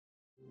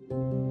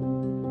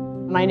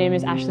My name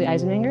is Ashley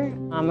Eisenminger.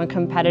 I'm a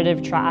competitive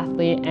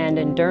triathlete and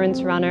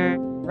endurance runner.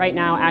 Right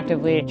now,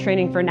 actively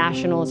training for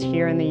nationals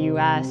here in the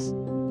US.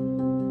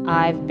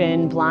 I've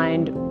been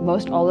blind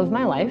most all of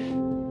my life.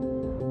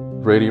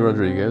 Brady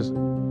Rodriguez.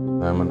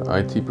 I'm an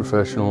IT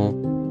professional.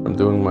 I'm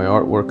doing my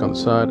artwork on the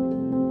side.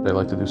 I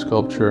like to do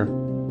sculpture,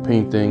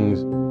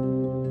 paintings.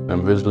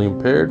 I'm visually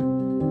impaired.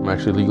 I'm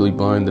actually legally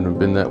blind and have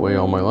been that way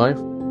all my life.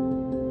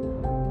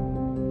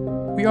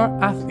 We are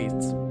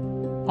athletes,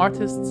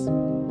 artists,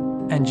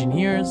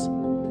 engineers,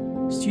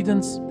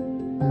 students,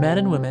 men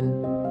and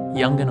women,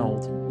 young and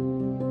old.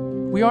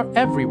 We are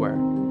everywhere,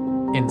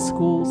 in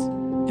schools,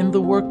 in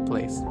the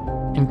workplace,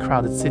 in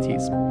crowded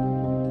cities.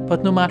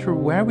 But no matter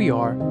where we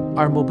are,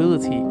 our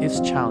mobility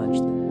is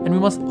challenged, and we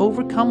must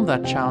overcome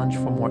that challenge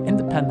for more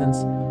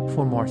independence,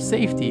 for more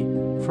safety,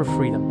 for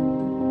freedom.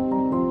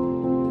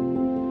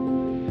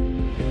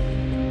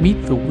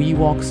 Meet the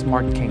WeWALK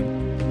Smart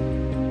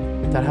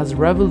Cane that has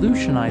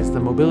revolutionized the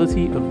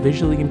mobility of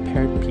visually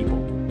impaired people.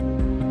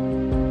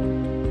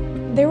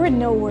 There were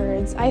no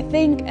words. I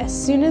think as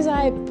soon as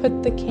I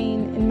put the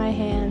cane in my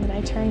hand and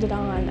I turned it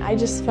on, I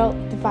just felt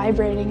the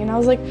vibrating and I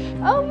was like,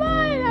 oh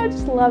my, I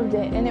just loved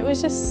it. And it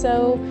was just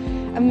so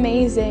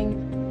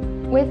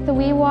amazing. With the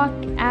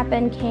WeWALK app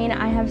and cane,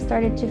 I have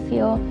started to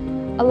feel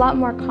a lot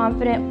more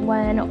confident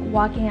when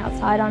walking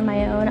outside on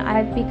my own.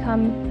 I've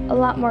become a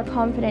lot more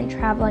confident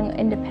traveling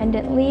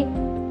independently.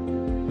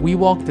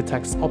 WeWALK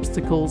detects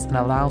obstacles and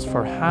allows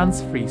for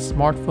hands-free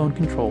smartphone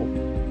control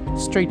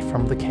straight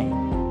from the cane.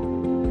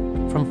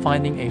 From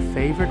finding a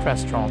favorite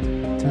restaurant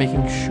to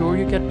making sure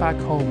you get back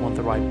home on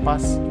the right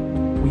bus,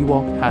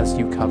 WeWALK has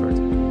you covered.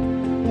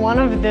 One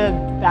of the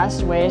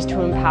best ways to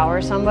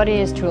empower somebody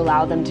is to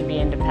allow them to be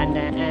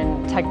independent,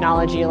 and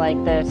technology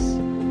like this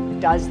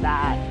does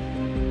that.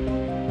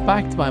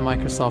 Backed by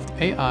Microsoft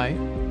AI,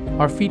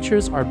 our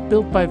features are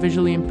built by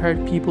visually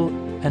impaired people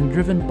and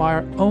driven by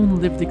our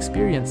own lived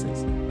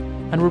experiences.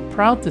 And we're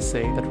proud to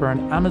say that we're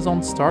an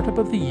Amazon Startup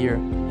of the Year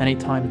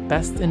Anytime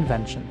Best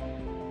Invention.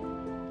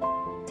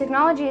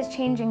 Technology is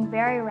changing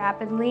very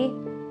rapidly.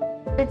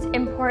 It's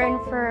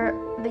important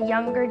for the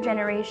younger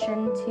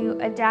generation to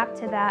adapt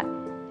to that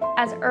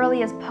as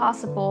early as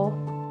possible.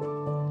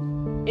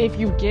 If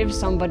you give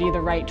somebody the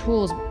right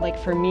tools, like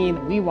for me,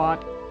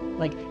 WeWALK,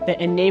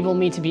 that enable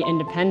me to be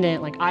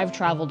independent, I've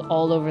traveled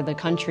all over the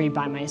country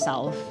by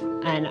myself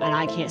and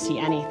I can't see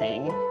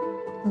anything.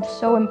 It's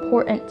so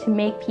important to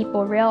make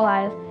people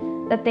realize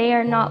that they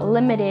are not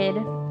limited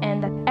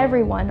and that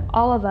everyone,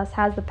 all of us,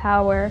 has the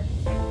power.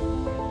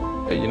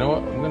 Hey, you know what?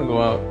 I'm gonna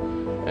go out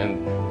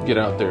and get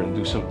out there and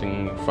do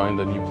something, find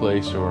a new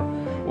place or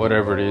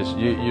whatever it is.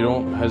 You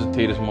don't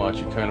hesitate as much,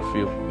 you kind of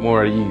feel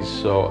more at ease.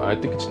 So I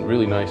think it's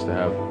really nice to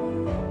have.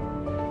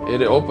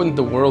 It opened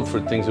the world for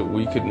things that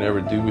we could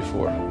never do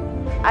before.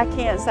 I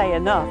can't say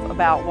enough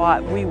about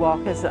what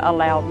WeWALK has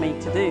allowed me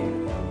to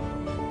do.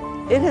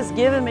 It has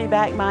given me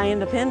back my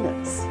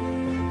independence.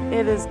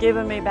 It has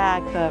given me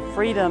back the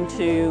freedom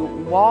to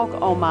walk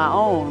on my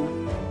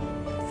own,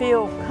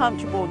 feel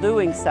comfortable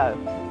doing so,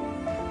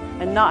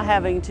 and not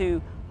having to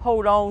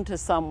hold on to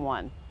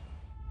someone.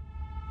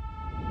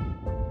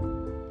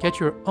 Get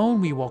your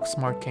own WeWALK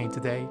Smart Cane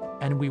today,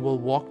 and we will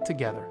walk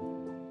together.